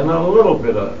and a little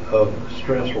bit of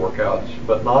stress workouts,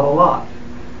 but not a lot.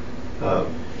 The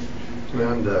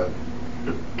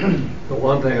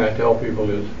one thing I tell people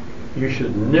is you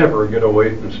should never get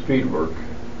away from speed work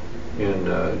in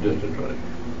distance running.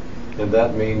 And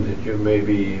that means that you may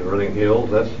be running hills.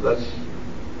 That's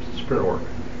sprint work,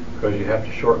 because you have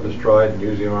to shorten the stride and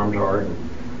use the arms hard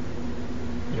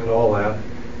and all that.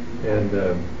 And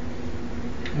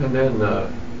then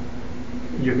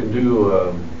you can do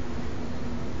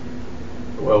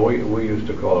well, we used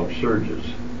to call them surges.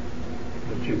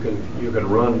 But you can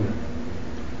run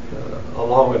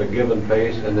along at a given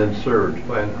pace and then surge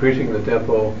by increasing the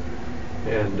tempo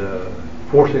and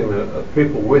forcing the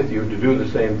people with you to do the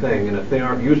same thing. And if they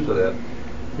aren't used to that,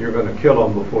 you're going to kill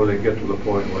them before they get to the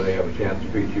point where they have a chance to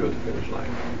beat you at the finish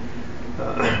line.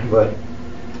 But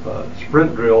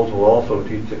sprint drills will also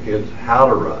teach the kids how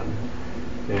to run,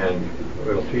 and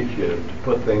it'll teach you to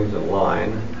put things in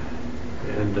line.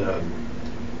 And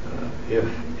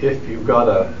if you've got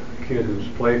a kid who's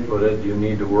play-footed, you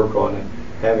need to work on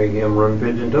having him run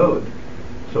pigeon-toed,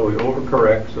 so he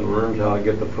overcorrects and learns how to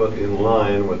get the foot in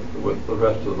line with the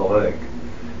rest of the leg.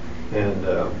 And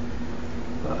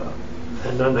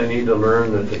then they need to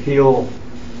learn that the heel,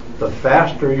 the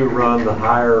faster you run, the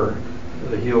higher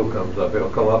the heel comes up. It'll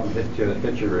come up and hit you in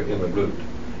the glute.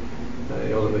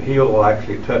 The heel will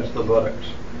actually touch the buttocks,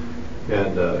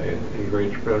 and in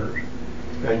great sprinters.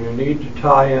 And you need to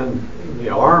tie in the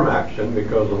arm action,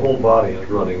 because the whole body is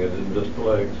running, it isn't just the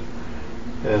legs.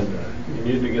 And you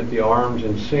need to get the arms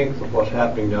in sync with what's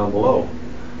happening down below.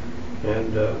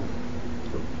 And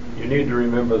you need to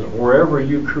remember that wherever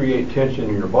you create tension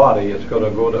in your body, it's going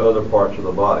to go to other parts of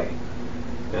the body.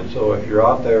 And so if you're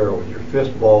out there with your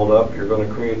fist balled up, you're going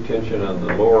to create tension in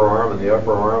the lower arm and the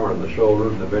upper arm and the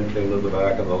shoulders and eventually into the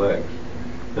back and the legs.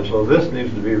 And so this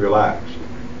needs to be relaxed.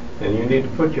 And you need to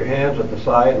put your hands at the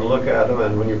side and look at them,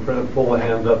 and when you pull the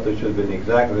hands up, they should be in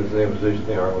exactly the same position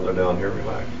they are when they're down here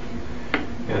relaxed.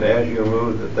 And as you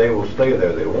move, that they will stay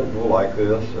there. They won't go like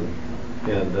this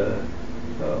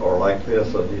or like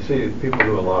this. And you see people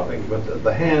do a lot of things, but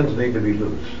the hands need to be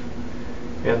loose.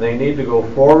 And they need to go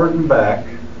forward and back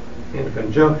in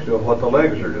conjunction with what the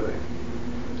legs are doing.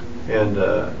 And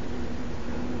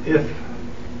if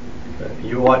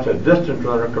you watch a distance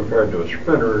runner compared to a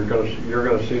sprinter, you're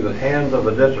going to see the hands of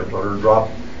a distance runner drop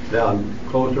down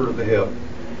closer to the hip,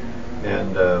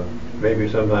 and maybe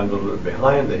sometimes a little bit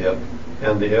behind the hip,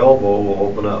 and the elbow will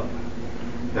open up.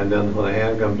 And then when the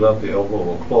hand comes up, the elbow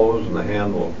will close and the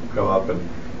hand will come up. And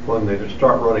when they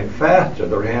start running faster,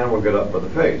 their hand will get up by the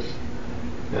face.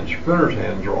 And sprinters'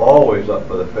 hands are always up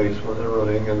by the face when they're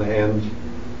running, and the hands,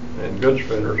 and good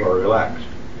sprinters, are relaxed.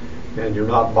 And you're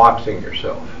not boxing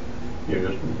yourself. You're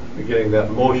just getting that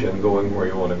motion going where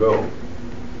you want to go.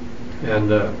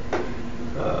 And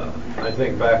I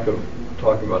think back of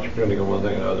talking about sprinting and one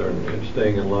thing and another and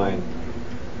staying in line.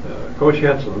 Coach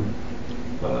Henson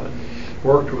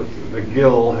worked with the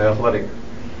Gill Athletic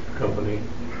company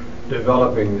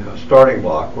developing a starting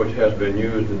block which has been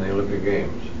used in the Olympic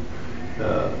Games.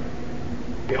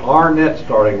 Our net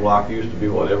starting block used to be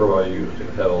what everybody used. It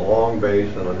had a long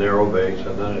base and a narrow base,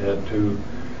 and then it had 2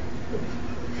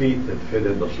 feet that fit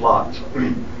into slots.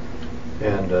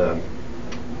 And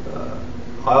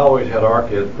I always had our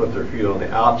kids put their feet on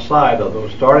the outside of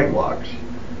those starting blocks,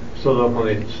 so that when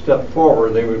they stepped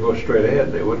forward, they would go straight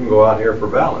ahead. They wouldn't go out here for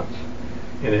balance.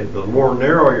 And the more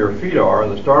narrow your feet are in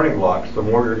the starting blocks, the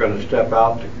more you're going to step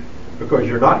out, because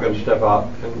you're not going to step out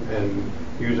and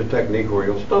use a technique where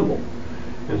you'll stumble.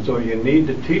 And so you need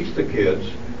to teach the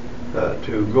kids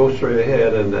to go straight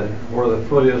ahead, and where the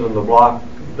foot is in the block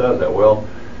does that. Well,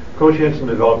 Coach Henson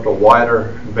developed a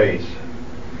wider base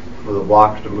for the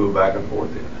blocks to move back and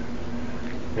forth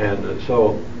in. And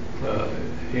so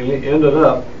he ended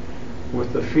up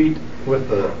with the feet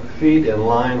in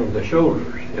line with the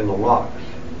shoulders in the blocks.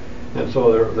 And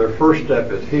so their first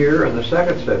step is here, and the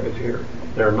second step is here.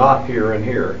 They're not here and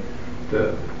here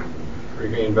to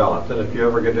regain balance. And if you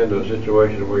ever get into a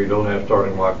situation where you don't have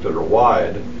starting blocks that are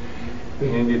wide,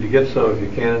 then you need to get some if you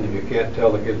can. And if you can't,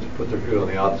 tell the kids to put their feet on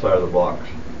the outside of the blocks,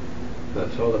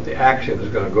 so that the action is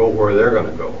going to go where they're going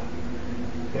to go,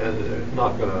 and it's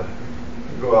not going to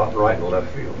go out right and left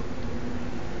field.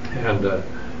 And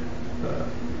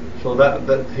so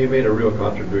that he made a real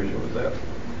contribution with that.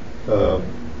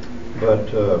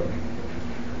 But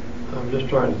I'm just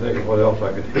trying to think of what else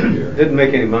I could hit here. Didn't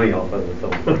make any money off of it,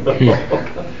 though.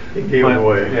 He gave it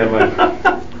away.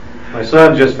 Yeah, my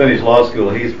son just finished law school.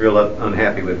 He's real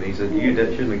unhappy with me. He said, "You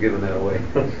shouldn't have given that away.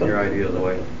 Your ideas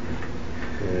away."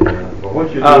 Well,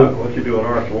 what you do in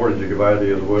our sport is you give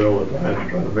ideas away all the time,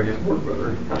 trying to make it work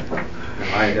better.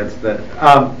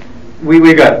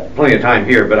 We got plenty of time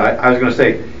here, but I was going to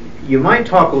say, you might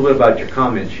talk a little bit about your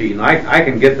comment sheet, and I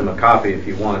can get them a copy if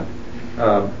you want,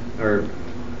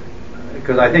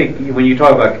 because I think when you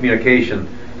talk about communication,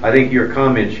 I think your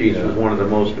comment sheet was one of the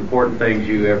most important things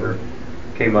you ever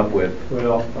came up with.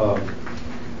 Well,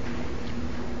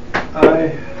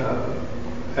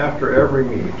 after every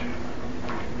meet,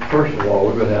 first of all,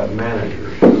 we would have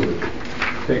managers who would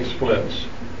take splits.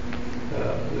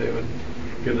 They would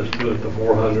get a split at the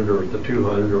 400 or at the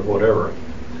 200 or whatever,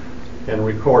 and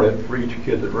record it for each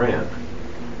kid that ran.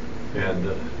 And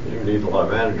you need a lot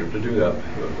of managers to do that.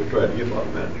 We try to get a lot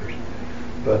of managers.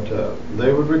 But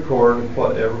they would record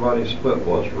what everybody's split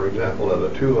was, for example, at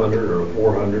a 200 or a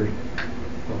 400,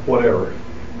 or whatever.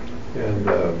 And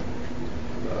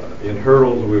in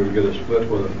hurdles, we would get a split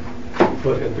when the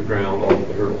foot hit the ground off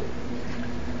the hurdle.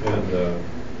 And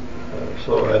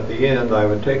so at the end, I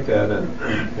would take that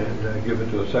and give it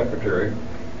to a secretary.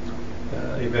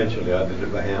 Eventually, I did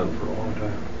it by hand for a long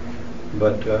time.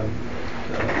 But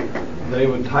they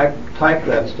would type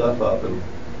that stuff up,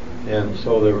 and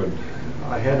so they would.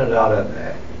 I handed out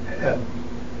at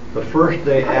the first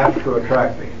day after a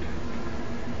track meet.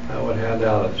 I would hand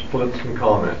out a splits and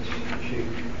comments sheet,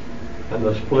 and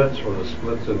the splits were the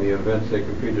splits in the events they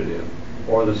competed in,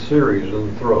 or the series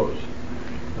and throws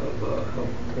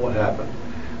of what happened.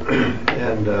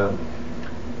 And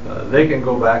they can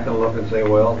go back and look and say,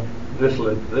 well, this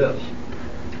led to this.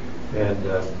 And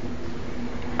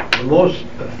the most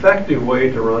effective way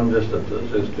to run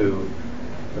distances is to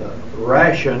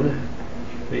ration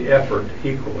the effort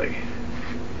equally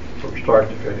from start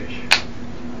to finish.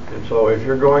 And so if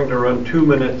you're going to run 2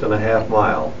 minutes and a half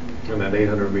mile in that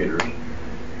 800 meters,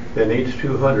 then each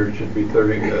 200 should be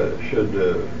 30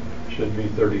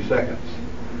 seconds.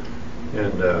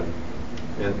 And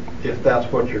if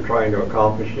that's what you're trying to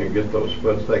accomplish, and you get those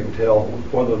splits, they can tell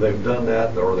whether they've done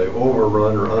that or they've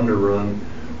overrun or underrun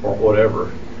or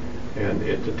whatever. And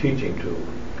it's a teaching tool.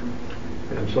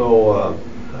 And so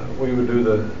we would do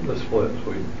the splits.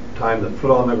 We'd time the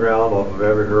foot on the ground off of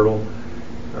every hurdle.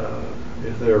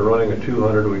 If they were running a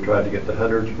 200, we tried to get the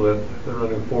 100 split. If they're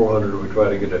running 400, we try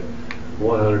to get a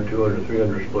 100, 200,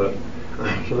 300 split.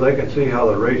 So they can see how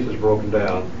the race is broken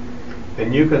down.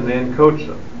 And you can then coach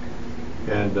them.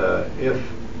 And if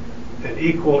an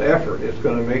equal effort is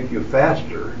going to make you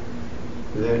faster,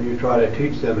 then you try to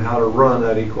teach them how to run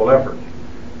that equal effort.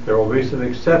 There will be some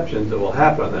exceptions that will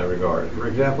happen in that regard. For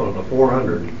example, in the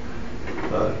 400,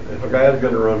 if a guy is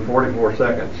going to run 44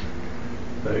 seconds,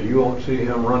 you won't see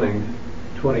him running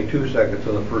 22 seconds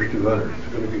in the first 200. It's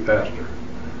going to be faster.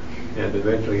 And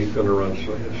eventually he's going to run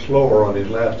slower on his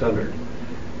last 100.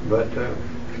 But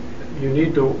you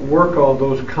need to work on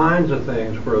those kinds of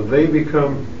things where they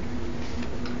become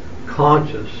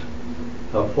conscious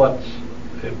of what's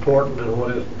important and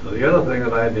what isn't. The other thing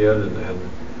that I did, and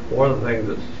one of the things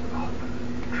that's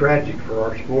tragic for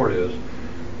our sport is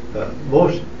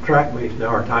Most track meets now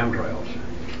are time trials.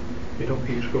 You don't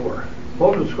keep score.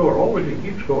 What was the score? Oh, we didn't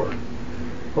keep score.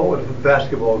 What would a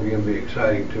basketball game be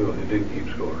exciting too if it didn't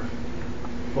keep score?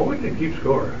 Well, we didn't keep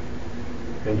score.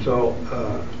 And so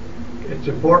it's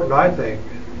important, I think,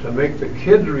 to make the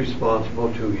kids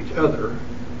responsible to each other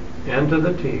and to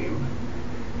the team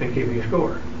in keeping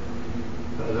score.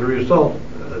 The result,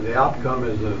 the outcome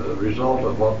is the result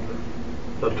of what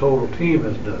the total team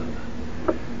has done.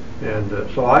 And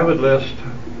so I would list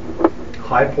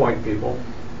high point people,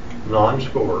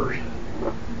 non-scorers,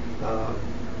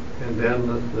 and then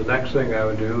the next thing I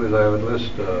would do is I would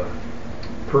list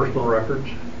personal records,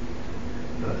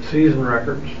 season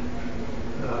records,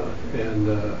 and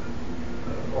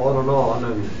on,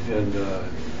 and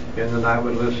then I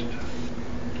would list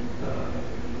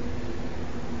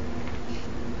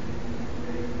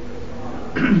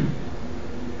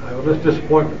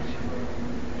disappointments.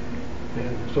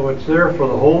 And so it's there for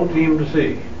the whole team to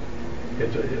see.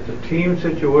 It's a team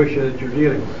situation that you're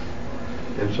dealing with.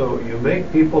 And so you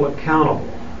make people accountable.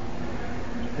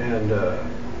 And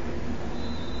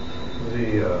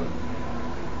the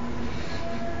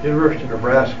University of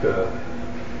Nebraska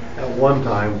at one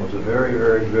time was a very,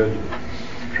 very good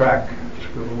track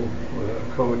school with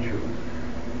a coach who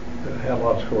had a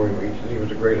lot of scoring meets, and he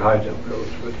was a great high jump coach.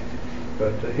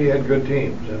 But he had good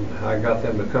teams, and I got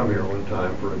them to come here one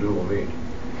time for a dual meet.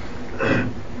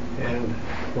 And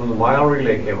when the mile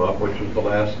relay came up, which was the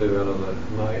last event of the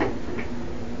night,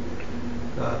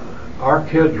 our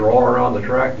kids were all around the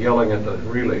track yelling at the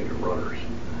relay runners.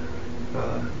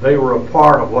 They were a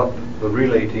part of what the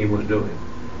relay team was doing.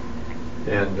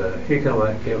 And he came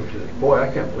and said, "Boy, I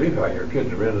can't believe how your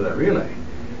kids are into that relay."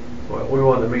 Well, we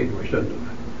won the meet and we shouldn't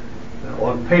have. Now,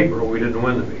 on paper, we didn't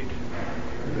win the meet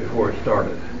before it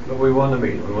started, but we won the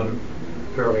meet. We won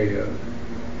it fairly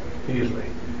easily.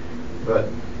 But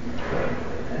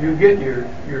you get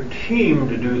your team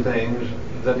to do things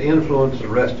that influence the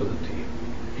rest of the team.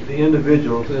 The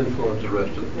individuals influence the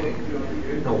rest of the team.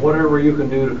 Now, whatever you can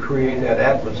do to create that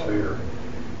atmosphere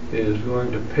is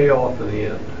going to pay off in the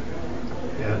end.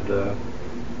 And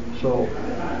so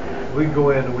we go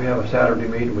in and we have a Saturday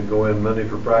meet, and we go in Monday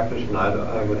for practice, and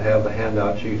I would have the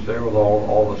handout sheets there with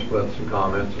all the splits and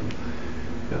comments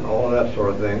and all of that sort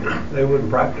of thing. They wouldn't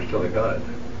practice till they got it.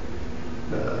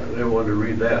 They wanted to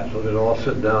read that, so they'd all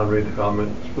sit down, read the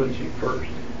comment split sheet first,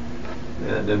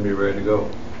 and then be ready to go.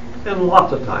 And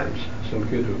lots of times, some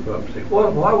kids would come up and say,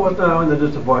 "Well, why wasn't I on the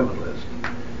disappointment list?"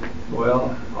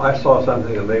 Well, I saw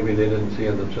something that maybe they didn't see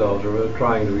in themselves, or were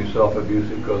trying to be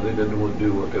self-abusive because they didn't want to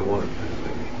do what they wanted to do,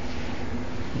 maybe.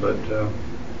 But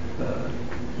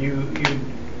you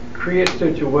create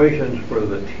situations where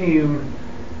the team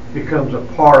becomes a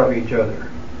part of each other,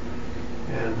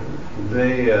 and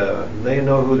they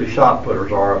know who the shot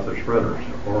putters are if they're sprinters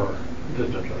or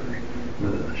distance runners.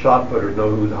 And the shot putters know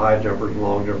who the high jumpers and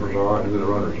long jumpers are and who the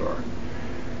runners are.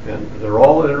 And they're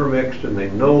all intermixed, and they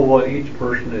know what each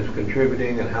person is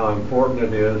contributing and how important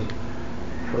it is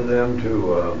for them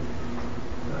to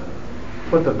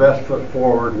put the best foot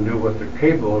forward and do what they're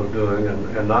capable of doing,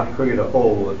 and not create a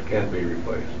hole that can't be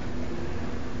replaced.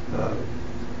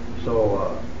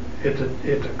 So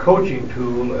it's a coaching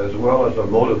tool as well as a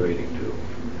motivating tool,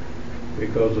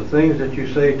 because the things that you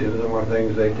say to them are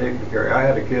things they take care of. I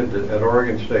had a kid at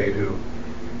Oregon State who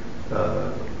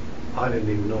I didn't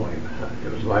even know him.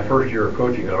 It was my first year of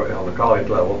coaching on the college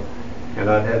level, and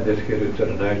I'd had this kid who set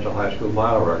a national high school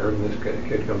mile record, and this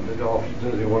kid comes to the office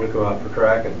and says he wanted to go out for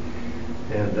track, and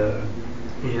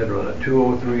he had run a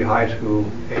 2:03 high school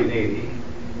 880,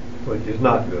 which is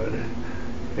not good,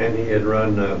 and he had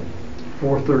run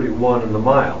 4:31 in the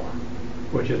mile,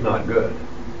 which is not good.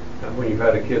 When you've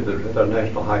had a kid that had a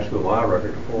national high school mile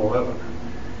record of 4:11,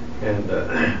 and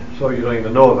so you don't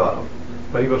even know about him.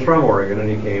 But he was from Oregon, and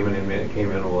he came in and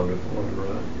wanted to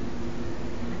run.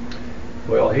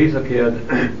 Well, he's a kid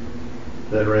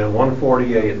that ran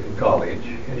 1:48 in college,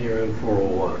 and he ran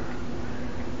 4:01.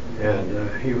 And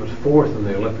he was fourth in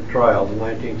the Olympic trials in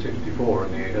 1964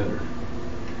 in the 800.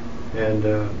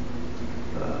 And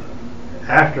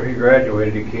after he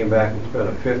graduated, he came back and spent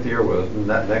a fifth year with us, and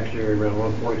that next year he ran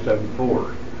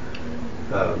 1:47.4.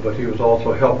 But he was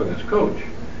also helping his coach.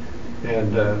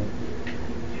 And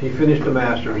he finished a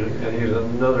master's, and he's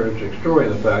another interesting story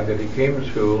in the fact that he came to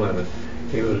school, and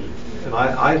he was, and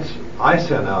I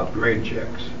sent out grade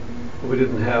checks. We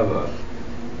didn't have a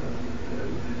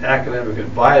academic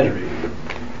advisory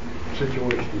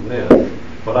situation then,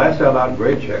 but I sent out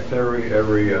grade checks every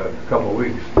couple of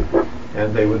weeks,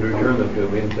 and they would return them to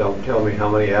me and tell me how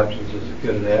many absences the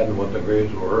kid had and what the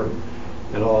grades were,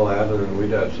 and all that, and then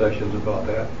we'd have sessions about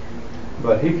that.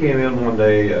 But he came in one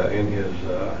day in his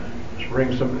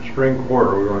spring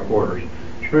quarter. We were in quarters.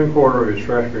 Spring quarter of his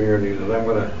freshman year, and he says, "I'm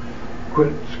going to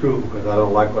quit school because I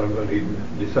don't like what I'm going to." He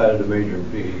decided to major in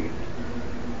PE,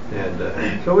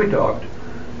 and so we talked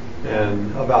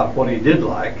and about what he did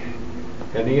like,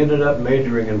 and he ended up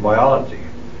majoring in biology,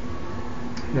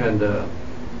 and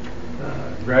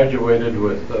graduated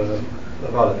with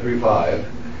about a 3.5,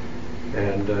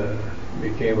 and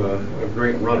became a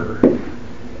great runner.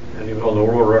 And he was on the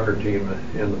world record team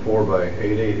in the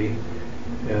 4x880.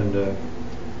 And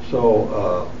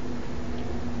so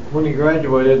when he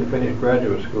graduated and finished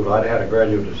graduate school, I'd had a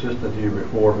graduate assistant the year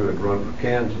before who had run for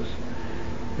Kansas.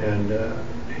 And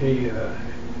he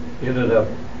ended up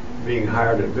being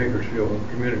hired at Bakersfield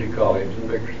Community College in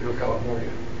Bakersfield, California.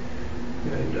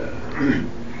 And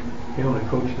he only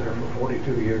coached there for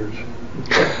 42 years.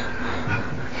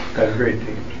 Had great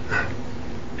teams.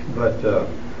 But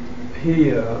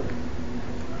he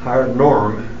hired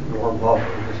Norm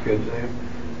Hoffman, this kid's name,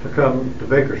 to come to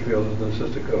Bakersfield as an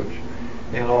assistant coach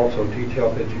and also teach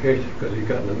health education because he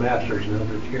got a master's in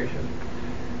health education.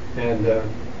 And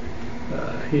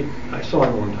I saw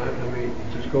him one time. I mean,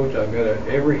 he says, "Coach, I've got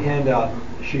every handout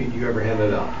sheet you ever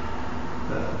handed out.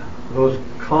 Those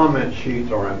comment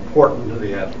sheets are important to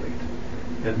the athlete.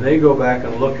 And they go back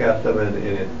and look at them, and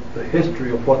the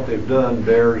history of what they've done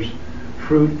bears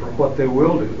fruit for what they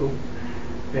will do.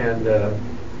 And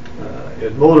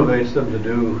it motivates them to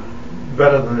do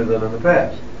better than they've done in the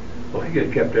past." Well, he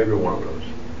had kept every one of those.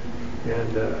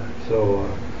 And so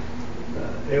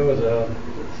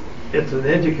it's an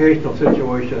educational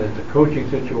situation, it's a coaching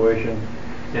situation,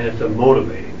 and it's a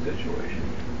motivating situation.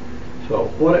 So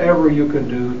whatever you can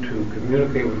do to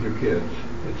communicate with your kids,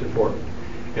 it's important.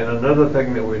 And another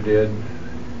thing that we did,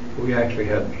 we actually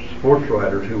had sports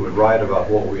writers who would write about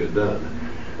what we had done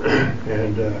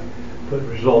and put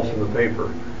results in the paper.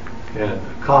 And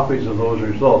copies of those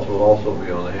results will also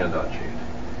be on the handout sheet.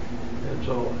 And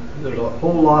so there's a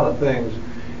whole lot of things.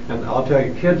 And I'll tell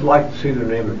you, kids like to see their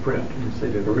name in print,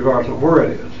 regardless of where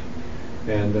it is.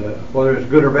 And whether it's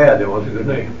good or bad, they want to see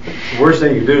their name. The worst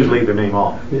thing you do is leave their name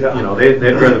off. Yeah. You know, they'd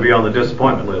rather be on the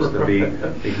disappointment list than be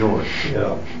ignored.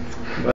 Yeah.